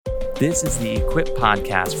This is the Equip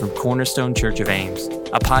Podcast from Cornerstone Church of Ames,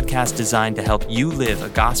 a podcast designed to help you live a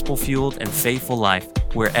gospel-fueled and faithful life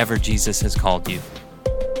wherever Jesus has called you.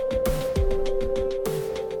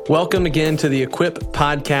 Welcome again to the Equip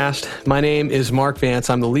Podcast. My name is Mark Vance.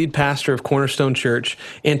 I'm the lead pastor of Cornerstone Church,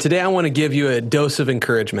 and today I want to give you a dose of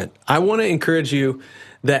encouragement. I want to encourage you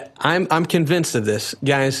that I'm convinced of this.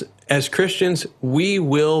 Guys, as Christians, we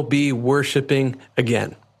will be worshiping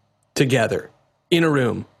again, together, in a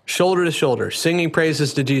room, shoulder to shoulder, singing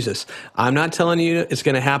praises to Jesus. I'm not telling you it's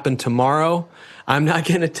going to happen tomorrow. I'm not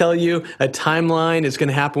going to tell you a timeline. It's going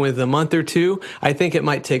to happen within a month or two. I think it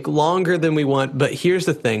might take longer than we want. But here's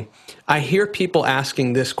the thing. I hear people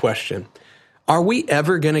asking this question. Are we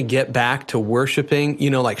ever going to get back to worshiping,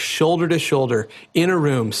 like shoulder to shoulder in a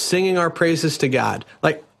room, singing our praises to God?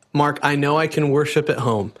 Like, Mark, I know I can worship at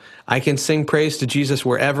home. I can sing praise to Jesus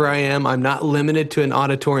wherever I am. I'm not limited to an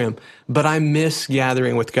auditorium, but I miss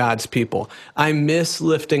gathering with God's people. I miss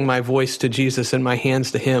lifting my voice to Jesus and my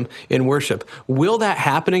hands to Him in worship. Will that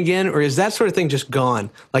happen again, or is that sort of thing just gone?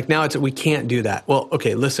 Like now we can't do that. Well,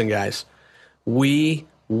 okay, listen, guys. We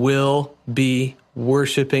will be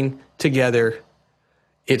worshiping together.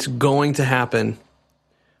 It's going to happen.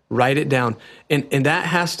 Write it down. And that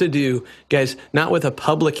has to do, guys, not with a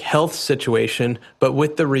public health situation, but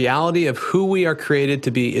with the reality of who we are created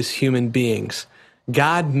to be as human beings.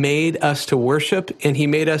 God made us to worship, and He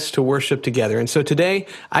made us to worship together. And so today,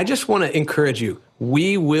 I just want to encourage you.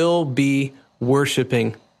 We will be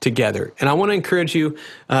worshiping together. And I want to encourage you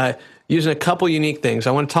using a couple unique things.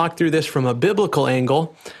 I want to talk through this from a biblical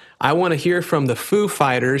angle. I want to hear from the Foo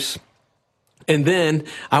Fighters. And then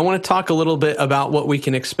I want to talk a little bit about what we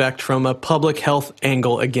can expect from a public health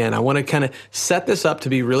angle again. I want to kind of set this up to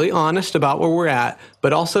be really honest about where we're at,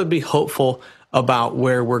 but also be hopeful about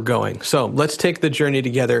where we're going. So let's take the journey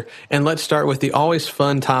together, and let's start with the always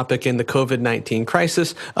fun topic in the COVID-19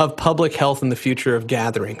 crisis of public health and the future of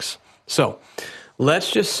gatherings. So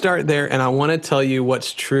let's just start there, and I want to tell you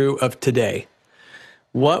what's true of today.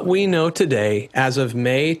 What we know today as of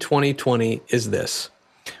May 2020 is this.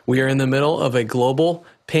 We are in the middle of a global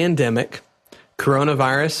pandemic,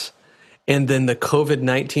 coronavirus, and then the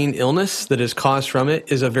COVID-19 illness that is caused from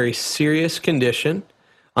it is a very serious condition.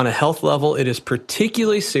 On a health level, it is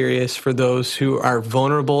particularly serious for those who are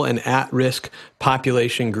vulnerable and at-risk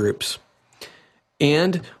population groups.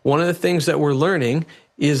 And one of the things that we're learning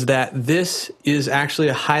is that this is actually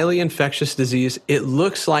a highly infectious disease. It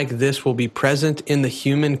looks like this will be present in the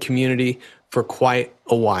human community for quite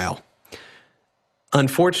a while.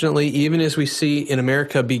 Unfortunately, even as we see in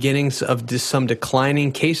America beginnings of some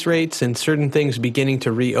declining case rates and certain things beginning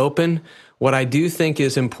to reopen, what I do think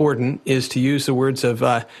is important is to use the words of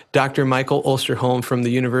Dr. Michael Osterholm from the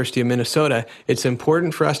University of Minnesota. It's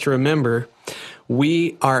important for us to remember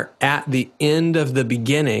we are at the end of the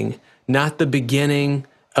beginning, not the beginning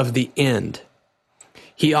of the end.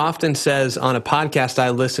 He often says on a podcast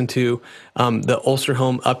I listen to, the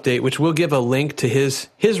Osterholm Update, which we'll give a link to his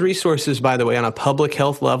resources, by the way, on a public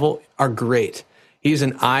health level, are great. He's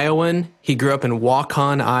an Iowan. He grew up in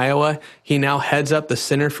Waukon, Iowa. He now heads up the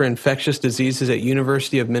Center for Infectious Diseases at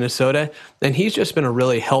University of Minnesota, and he's just been a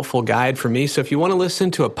really helpful guide for me. So if you want to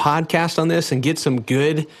listen to a podcast on this and get some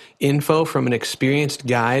good info from an experienced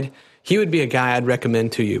guide, he would be a guy I'd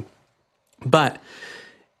recommend to you. But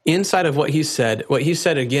inside of what he said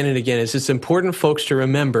again and again is it's important, folks, to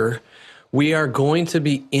remember we are going to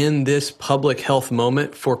be in this public health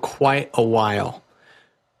moment for quite a while.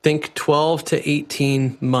 Think 12 to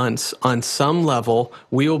 18 months. On some level,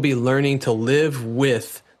 we will be learning to live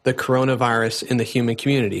with the coronavirus in the human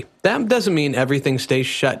community. That doesn't mean everything stays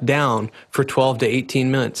shut down for 12 to 18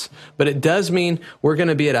 months, but it does mean we're going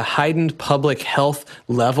to be at a heightened public health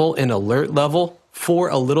level and alert level for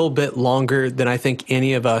a little bit longer than I think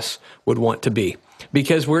any of us would want to be.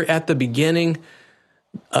 Because we're at the beginning,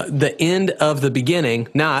 the end of the beginning,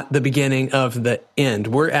 not the beginning of the end.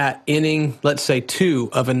 We're at inning, let's say 2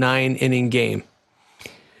 of a 9-inning game.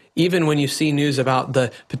 Even when you see news about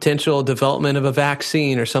the potential development of a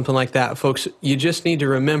vaccine or something like that, folks, you just need to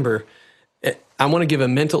remember, I want to give a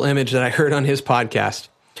mental image that I heard on his podcast.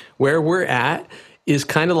 Where we're at is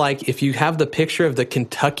kind of like if you have the picture of the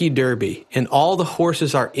Kentucky Derby and all the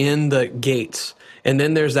horses are in the gates, and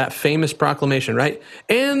then there's that famous proclamation, right?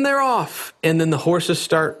 And they're off, and then the horses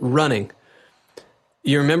start running.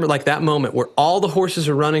 You remember like that moment where all the horses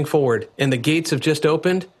are running forward and the gates have just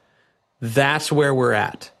opened? That's where we're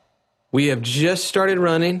at. We have just started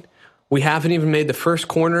running. We haven't even made the first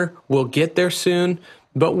corner. We'll get there soon,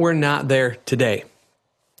 but we're not there today.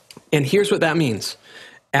 And here's what that means.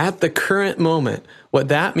 At the current moment, what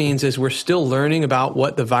that means is we're still learning about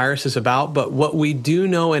what the virus is about, but what we do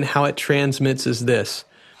know and how it transmits is this.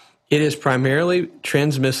 It is primarily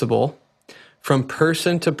transmissible from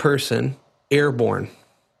person to person, airborne.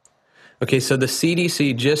 Okay, so the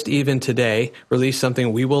CDC just even today released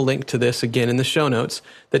something, we will link to this again in the show notes,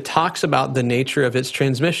 that talks about the nature of its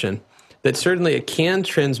transmission. That certainly it can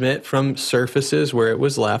transmit from surfaces where it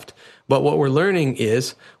was left, but what we're learning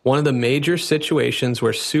is one of the major situations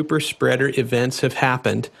where super spreader events have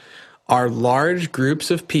happened are large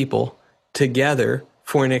groups of people together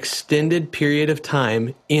for an extended period of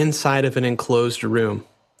time inside of an enclosed room.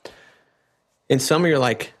 And some of you are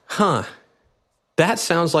like, that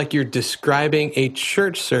sounds like you're describing a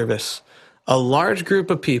church service, a large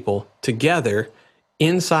group of people together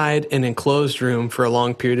inside an enclosed room for a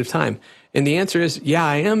long period of time. And the answer is, yeah,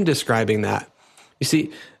 I am describing that. You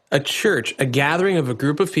see, a church, a gathering of a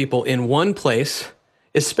group of people in one place,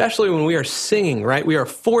 especially when we are singing, right? We are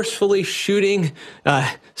forcefully shooting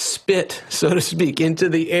spit, so to speak, into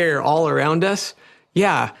the air all around us.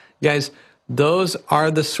 Yeah, guys, those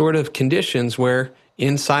are the sort of conditions where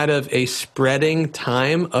inside of a spreading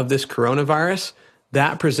time of this coronavirus,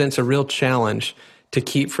 that presents a real challenge to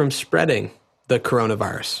keep from spreading the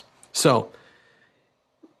coronavirus. So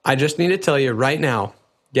I just need to tell you right now,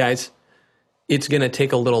 guys, it's going to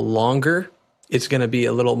take a little longer. It's going to be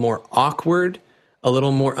a little more awkward, a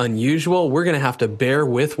little more unusual. We're going to have to bear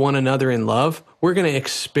with one another in love. We're going to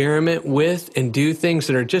experiment with and do things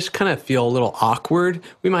that are just kind of feel a little awkward.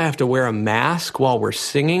 We might have to wear a mask while we're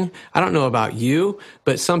singing. I don't know about you,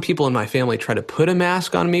 but some people in my family try to put a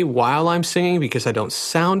mask on me while I'm singing because I don't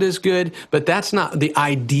sound as good, but that's not the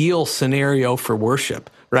ideal scenario for worship,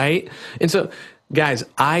 right? And so, guys,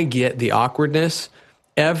 I get the awkwardness.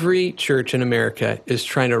 Every church in America is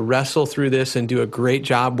trying to wrestle through this and do a great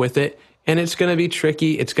job with it. And it's going to be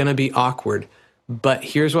tricky. It's going to be awkward. But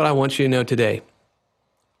here's what I want you to know today.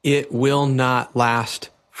 It will not last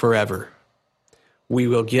forever. We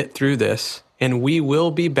will get through this, and we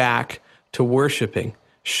will be back to worshiping,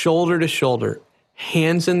 shoulder to shoulder,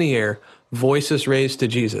 hands in the air, voices raised to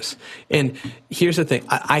Jesus. And here's the thing.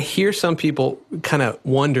 I hear some people kind of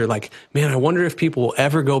wonder, like, man, I wonder if people will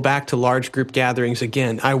ever go back to large group gatherings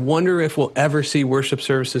again. I wonder if we'll ever see worship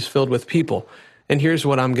services filled with people. And here's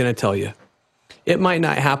what I'm going to tell you. It might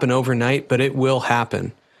not happen overnight, but it will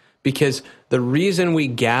happen. Because the reason we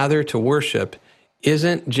gather to worship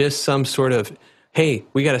isn't just some sort of, hey,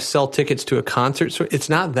 we got to sell tickets to a concert. So it's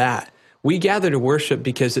not that. We gather to worship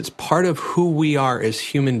because it's part of who we are as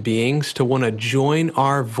human beings to want to join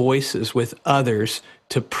our voices with others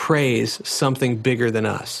to praise something bigger than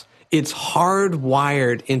us. It's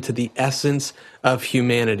hardwired into the essence of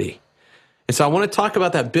humanity. And so I want to talk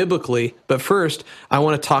about that biblically, but first, I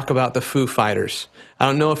want to talk about the Foo Fighters. I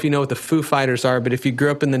don't know if you know what the Foo Fighters are, but if you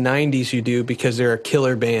grew up in the 90s, you do, because they're a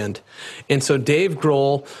killer band. And so Dave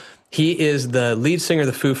Grohl, he is the lead singer of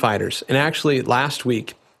the Foo Fighters. And actually, last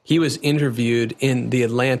week, he was interviewed in The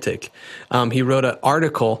Atlantic. He wrote an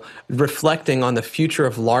article reflecting on the future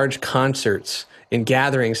of large concerts and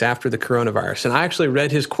gatherings after the coronavirus. And I actually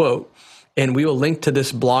read his quote, and we will link to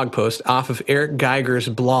this blog post off of Eric Geiger's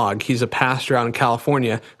blog. He's a pastor out in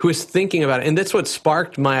California who is thinking about it. And that's what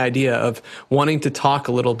sparked my idea of wanting to talk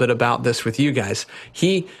a little bit about this with you guys.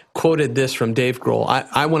 He quoted this from Dave Grohl.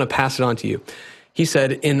 I want to pass it on to you. He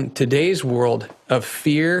said, in today's world of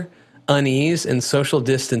fear, unease, and social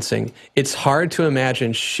distancing, it's hard to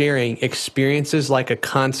imagine sharing experiences like a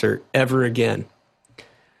concert ever again.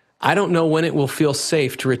 I don't know when it will feel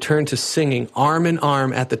safe to return to singing arm in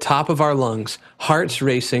arm at the top of our lungs, hearts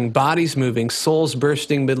racing, bodies moving, souls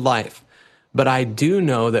bursting midlife. But I do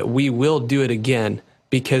know that we will do it again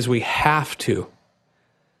because we have to.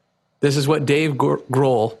 This is what Dave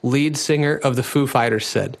Grohl, lead singer of the Foo Fighters,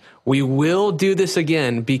 said. We will do this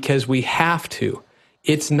again because we have to.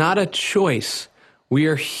 It's not a choice. We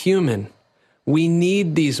are human. We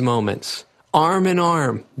need these moments, arm in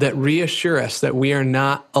arm, that reassure us that we are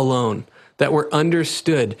not alone, that we're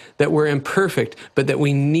understood, that we're imperfect, but that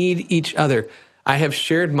we need each other. I have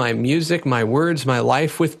shared my music, my words, my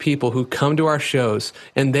life with people who come to our shows,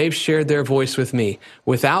 and they've shared their voice with me.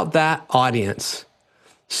 Without that audience,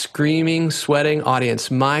 screaming, sweating audience,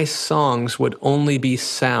 my songs would only be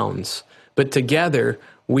sounds. But together,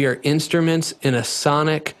 we are instruments in a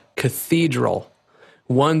sonic cathedral,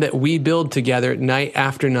 one that we build together night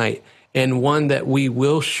after night, and one that we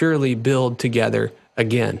will surely build together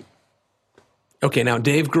again. Okay, now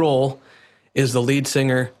Dave Grohl is the lead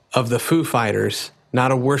singer of the Foo Fighters,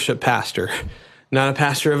 not a worship pastor, not a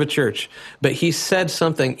pastor of a church, but he said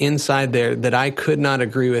something inside there that I could not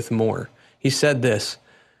agree with more. He said this: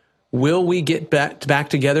 Will we get back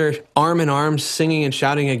together, arm in arm, singing and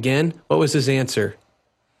shouting again? What was his answer?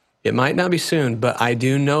 It might not be soon, but I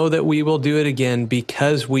do know that we will do it again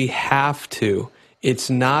because we have to. It's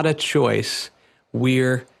not a choice.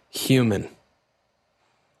 We're human.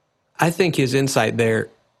 I think his insight there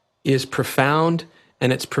is profound,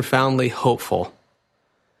 and it's profoundly hopeful.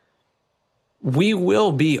 We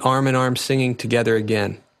will be arm in arm singing together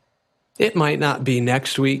again. It might not be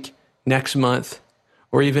next week, next month,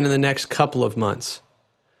 or even in the next couple of months,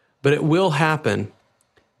 but it will happen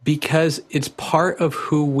because it's part of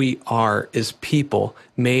who we are as people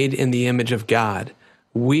made in the image of God.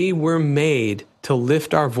 We were made to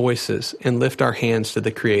lift our voices and lift our hands to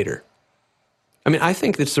the Creator. I mean, I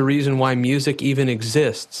think that's the reason why music even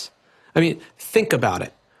exists. I mean, think about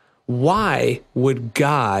it. Why would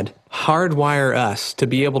God hardwire us to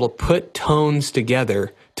be able to put tones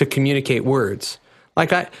together to communicate words?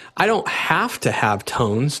 Like, I don't have to have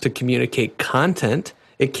tones to communicate content.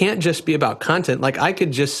 It can't just be about content. Like, I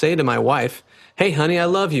could just say to my wife, hey, honey, I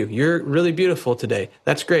love you. You're really beautiful today.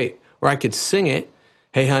 That's great. Or I could sing it.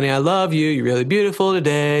 Hey, honey, I love you. You're really beautiful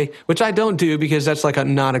today, which I don't do because that's like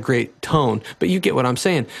not a great tone. But you get what I'm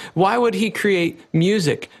saying. Why would he create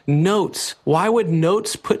music, notes? Why would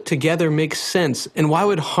notes put together make sense? And why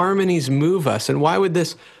would harmonies move us? And why would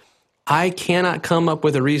this? I cannot come up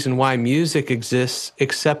with a reason why music exists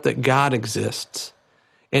except that God exists.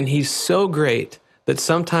 And he's so great that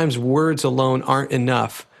sometimes words alone aren't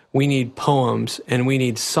enough. We need poems, and we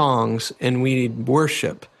need songs, and we need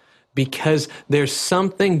worship. Because there's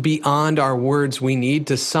something beyond our words we need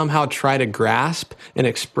to somehow try to grasp and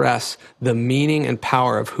express the meaning and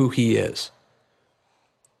power of who he is.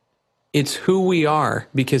 It's who we are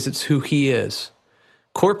because it's who he is.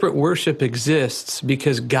 Corporate worship exists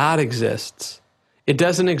because God exists. It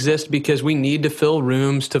doesn't exist because we need to fill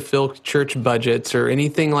rooms to fill church budgets or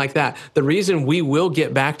anything like that. The reason we will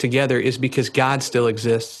get back together is because God still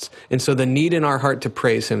exists. And so the need in our heart to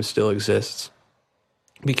praise him still exists.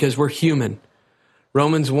 Because we're human.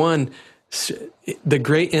 Romans 1, the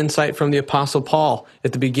great insight from the Apostle Paul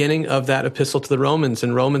at the beginning of that epistle to the Romans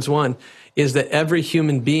in Romans 1 is that every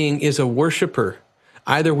human being is a worshiper.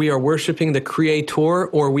 Either we are worshiping the Creator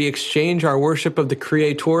or we exchange our worship of the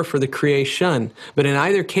Creator for the creation. But in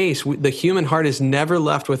either case, the human heart is never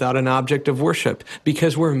left without an object of worship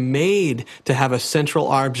because we're made to have a central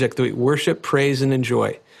object that we worship, praise, and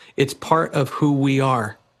enjoy. It's part of who we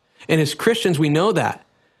are. And as Christians, we know that.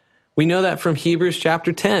 We know that from Hebrews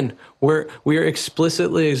chapter 10, where we are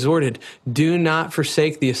explicitly exhorted, do not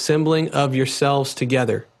forsake the assembling of yourselves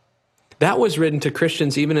together. That was written to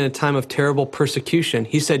Christians even in a time of terrible persecution.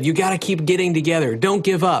 He said, you got to keep getting together. Don't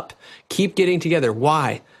give up. Keep getting together.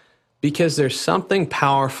 Why? Because there's something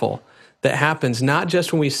powerful that happens not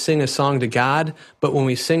just when we sing a song to God, but when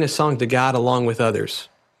we sing a song to God along with others.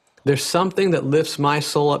 There's something that lifts my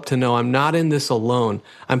soul up to know I'm not in this alone.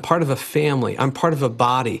 I'm part of a family. I'm part of a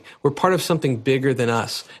body. We're part of something bigger than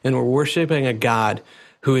us, and we're worshiping a God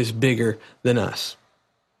who is bigger than us.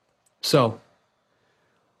 So,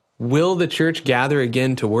 will the church gather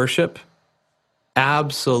again to worship?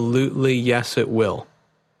 Absolutely, yes, it will.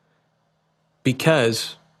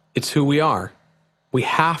 Because it's who we are. We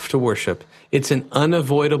have to worship. It's an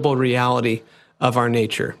unavoidable reality of our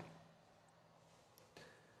nature.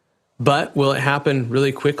 But will it happen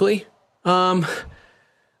really quickly? Probably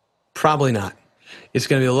not. It's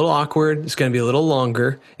going to be a little awkward. It's going to be a little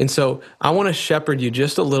longer. And so I want to shepherd you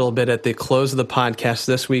just a little bit at the close of the podcast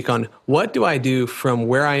this week on what do I do from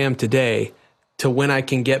where I am today to when I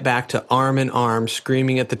can get back to arm in arm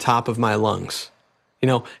screaming at the top of my lungs. You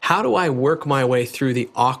know, how do I work my way through the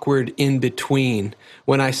awkward in-between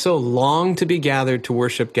when I so long to be gathered to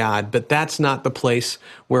worship God, but that's not the place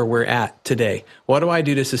where we're at today? What do I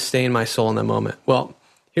do to sustain my soul in that moment? Well,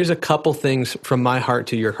 here's a couple things from my heart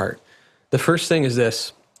to your heart. The first thing is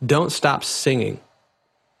this: don't stop singing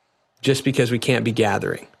just because we can't be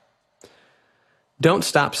gathering. Don't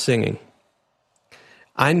stop singing.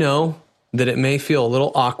 I know that it may feel a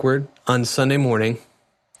little awkward on Sunday morning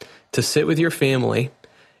to sit with your family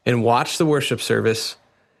and watch the worship service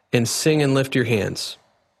and sing and lift your hands.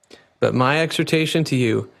 But my exhortation to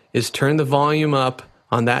you is turn the volume up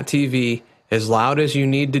on that TV as loud as you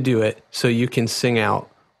need to do it so you can sing out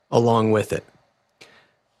along with it.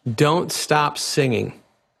 Don't stop singing.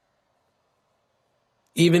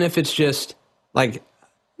 Even if it's just like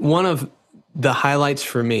one of the highlights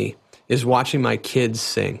for me is watching my kids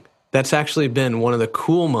sing. That's actually been one of the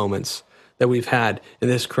cool moments that we've had in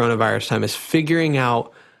this coronavirus time, is figuring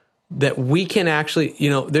out that we can actually,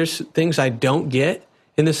 there's things I don't get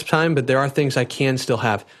in this time, but there are things I can still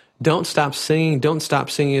have. Don't stop singing. Don't stop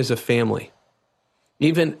singing as a family.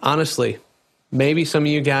 Even honestly, maybe some of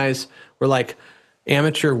you guys were like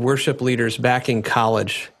amateur worship leaders back in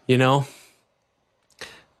college,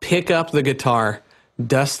 Pick up the guitar,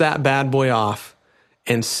 dust that bad boy off,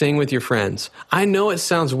 and sing with your friends. I know it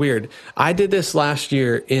sounds weird. I did this last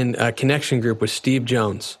year in a connection group with Steve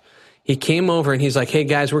Jones. He came over and he's like, hey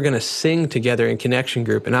guys, we're going to sing together in connection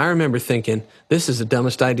group. And I remember thinking, this is the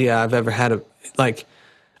dumbest idea I've ever had.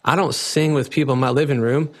 I don't sing with people in my living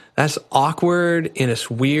room. That's awkward and it's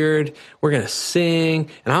weird. We're going to sing.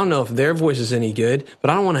 And I don't know if their voice is any good, but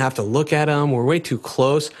I don't want to have to look at them. We're way too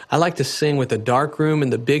close. I like to sing with the dark room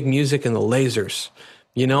and the big music and the lasers,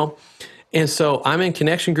 And so I'm in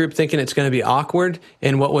connection group thinking it's going to be awkward.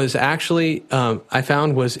 And what was actually, I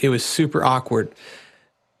found was it was super awkward.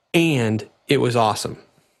 And it was awesome.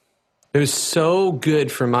 It was so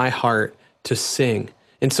good for my heart to sing.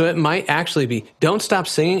 And so it might actually be, don't stop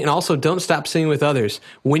singing, and also don't stop singing with others.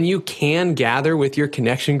 When you can gather with your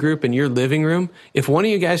connection group in your living room, if one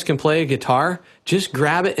of you guys can play a guitar, just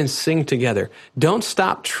grab it and sing together. Don't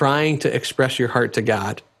stop trying to express your heart to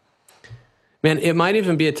God. Man, it might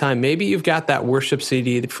even be a time, maybe you've got that worship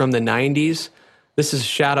CD from the 90s. This is a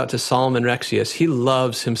shout out to Solomon Rexius. He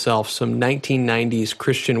loves himself some 1990s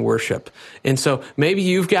Christian worship. And so maybe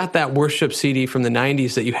you've got that worship CD from the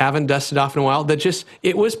 90s that you haven't dusted off in a while that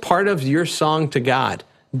it was part of your song to God.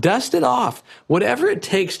 Dust it off. Whatever it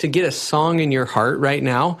takes to get a song in your heart right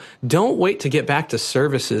now, don't wait to get back to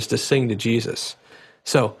services to sing to Jesus.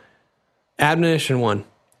 So, admonition 1,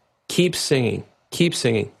 keep singing. Keep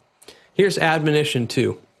singing. Here's admonition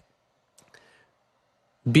 2.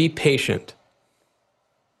 Be patient.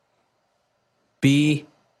 Be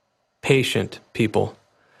patient, people.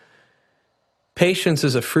 Patience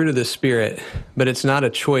is a fruit of the Spirit, but it's not a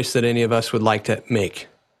choice that any of us would like to make.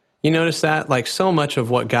 You notice that? Like so much of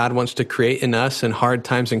what God wants to create in us in hard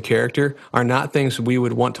times and character are not things we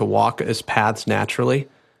would want to walk as paths naturally.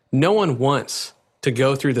 No one wants to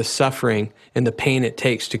go through the suffering and the pain it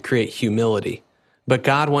takes to create humility, but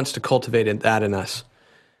God wants to cultivate that in us.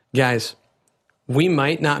 Guys, we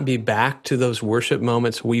might not be back to those worship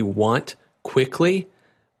moments we want quickly,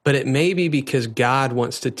 but it may be because God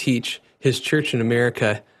wants to teach his church in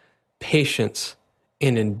America patience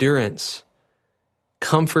and endurance,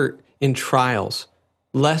 comfort in trials,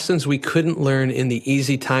 lessons we couldn't learn in the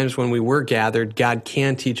easy times when we were gathered. God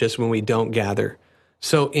can teach us when we don't gather.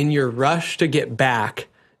 So in your rush to get back,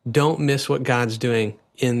 don't miss what God's doing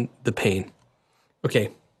in the pain. Okay,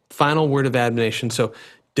 final word of admonition. So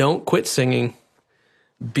don't quit singing.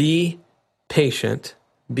 Be patient.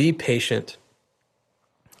 Be patient.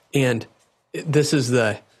 And this is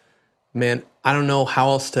I don't know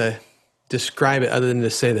how else to describe it other than to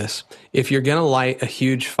say this. If you're going to light a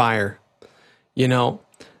huge fire, the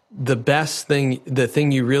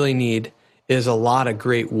thing you really need is a lot of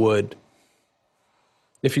great wood.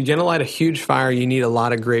 If you're going to light a huge fire, you need a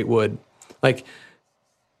lot of great wood. Like,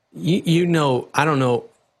 I don't know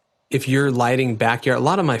if you're lighting backyard. A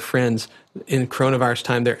lot of my friends in coronavirus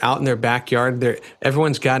time, they're out in their backyard.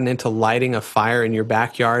 Everyone's gotten into lighting a fire in your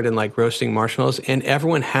backyard and like roasting marshmallows. And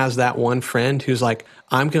everyone has that one friend who's like,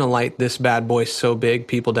 I'm going to light this bad boy so big,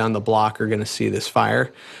 people down the block are going to see this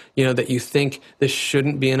fire. That you think this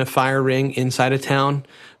shouldn't be in a fire ring inside of town,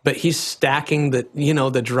 but he's stacking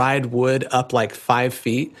the dried wood up like 5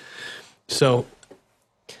 feet. So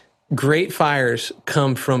great fires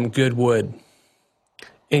come from good wood.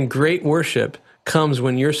 And great worship comes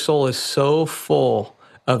when your soul is so full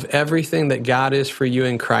of everything that God is for you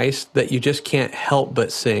in Christ that you just can't help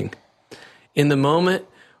but sing. In the moment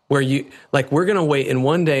where we're going to wait, and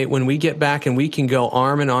one day when we get back and we can go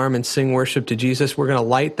arm in arm and sing worship to Jesus, we're going to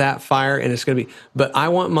light that fire and it's going to be, but I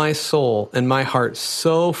want my soul and my heart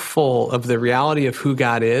so full of the reality of who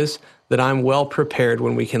God is that I'm well prepared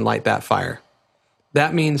when we can light that fire.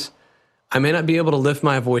 That means I may not be able to lift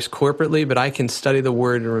my voice corporately, but I can study the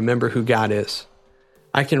Word and remember who God is.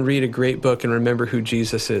 I can read a great book and remember who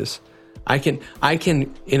Jesus is. I can,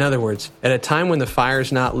 in other words, at a time when the fire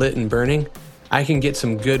is not lit and burning, I can get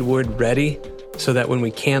some good wood ready so that when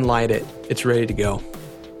we can light it, it's ready to go.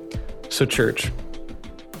 So church,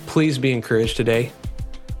 please be encouraged today.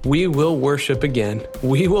 We will worship again.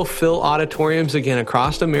 We will fill auditoriums again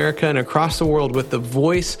across America and across the world with the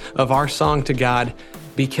voice of our song to God,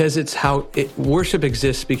 because worship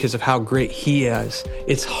exists because of how great He is.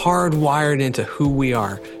 It's hardwired into who we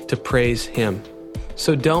are to praise Him.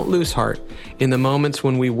 So don't lose heart in the moments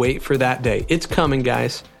when we wait for that day. It's coming,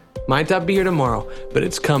 guys. Might not be here tomorrow, but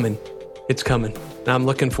it's coming. It's coming. And I'm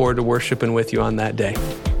looking forward to worshiping with you on that day.